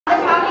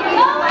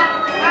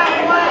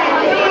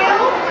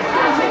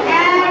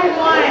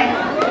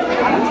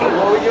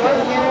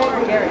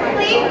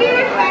Please be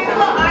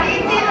respectful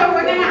audiences or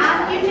we're going to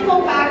ask you to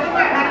go back to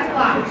our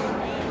XBlock.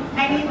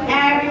 I need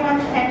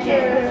everyone's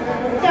attention.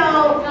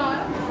 So,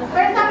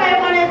 first off I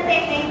want to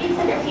say thank you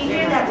to the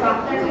teachers that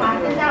brought their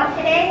classes out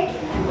today.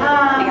 I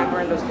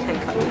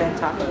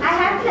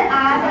have to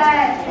add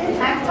that this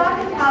XBlock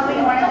is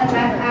probably one of the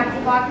best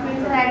XBlock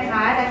groups that I've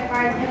had as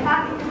far as hip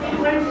hop because they've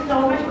learned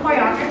so much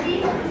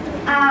choreography.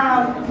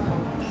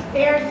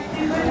 They're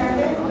super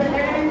nervous, but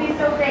they're going to do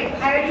so great.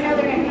 I already know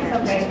they're going to do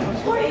so great.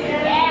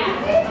 Yeah.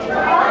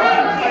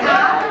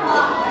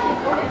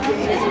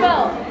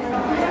 Isabel.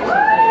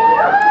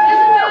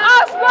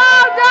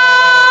 Oswaldo!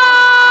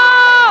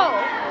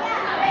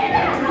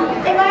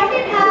 If I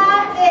could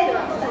have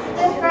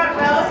this front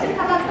row to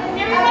come up with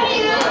everybody.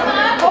 You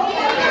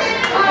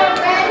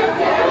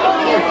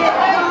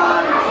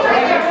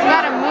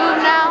gotta move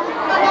now.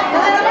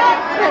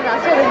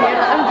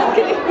 I'm just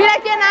kidding. Mira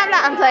quién habla.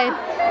 I'm playing.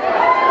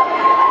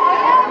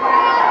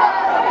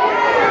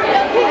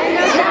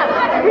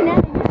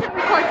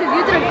 Because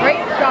you did a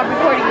great job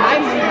recording my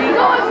movie.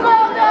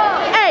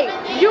 Hey,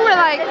 you were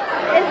like,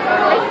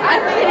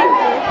 I'm kidding.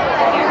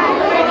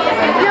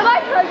 You're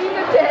like hugging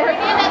the chair.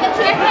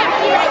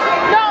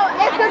 No,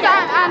 it's because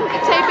I'm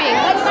taping.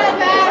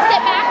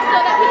 Sit back so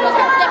that people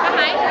can sit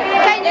behind.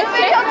 Can you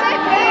video tape?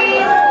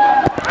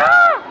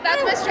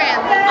 That's Miss Tran.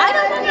 I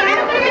don't know.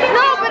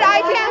 No, but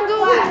I can't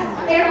do it.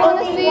 There's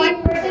only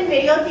one person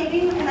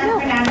videotaping, and that's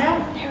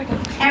Fernanda.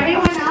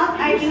 Everyone else,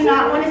 I do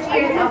not want to see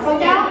your cell phone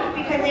down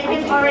because they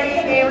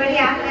already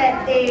asked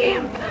that they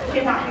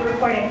should not be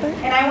recorded,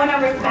 and I want to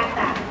respect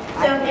that.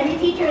 So if any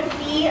teachers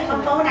see a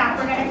phone out,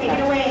 we're going to take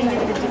it away and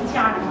give it to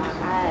Tiana.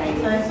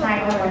 So it's not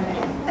even worth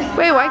it.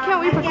 Wait, why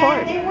can't we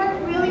record? They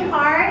worked really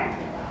hard,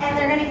 and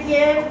they're going to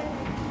give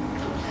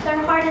their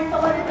heart and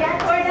soul to the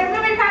dance floor, and I'm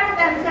really proud of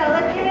them. So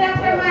let's give it up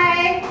for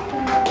my...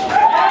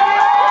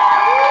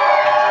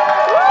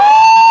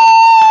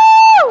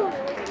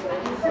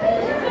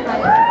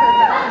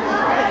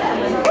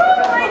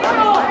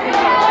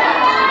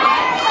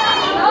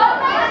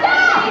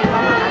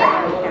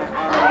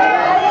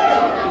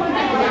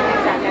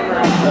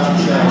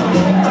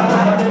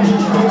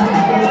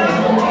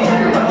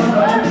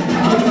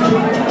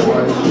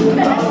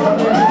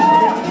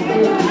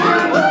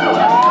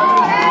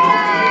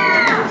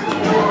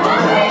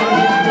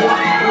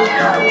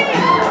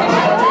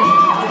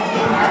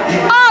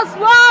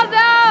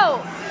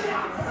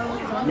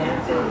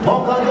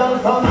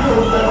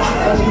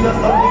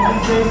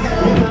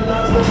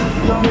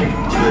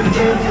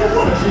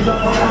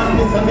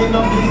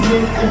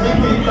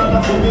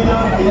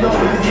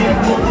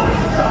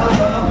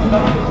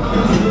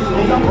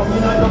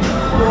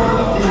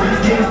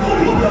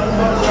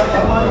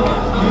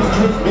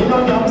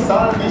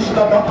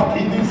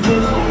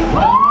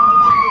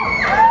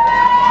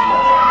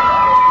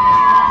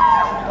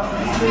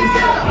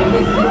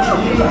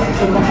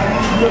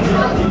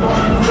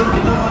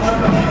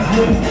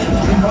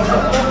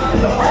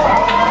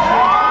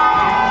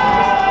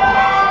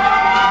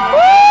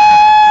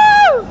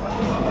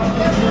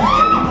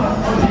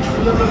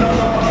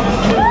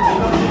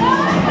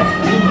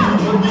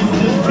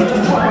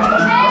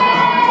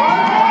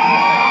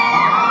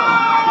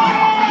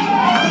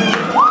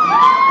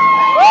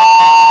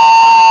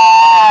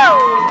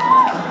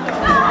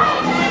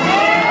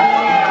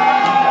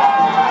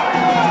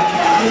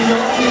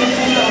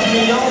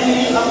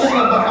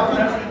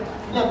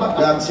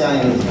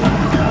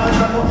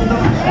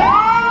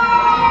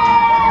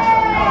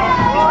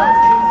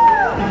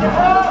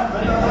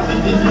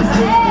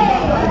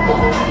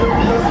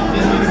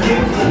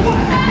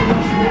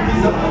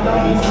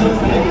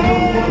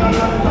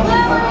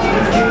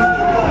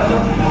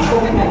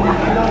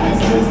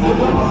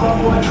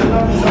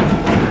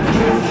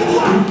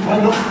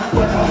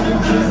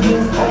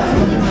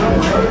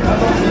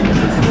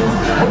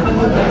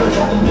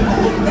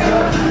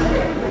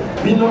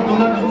 Me not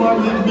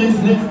in a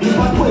business. If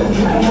I quit,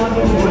 you come on,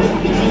 break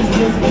the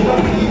business. Me not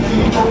see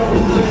people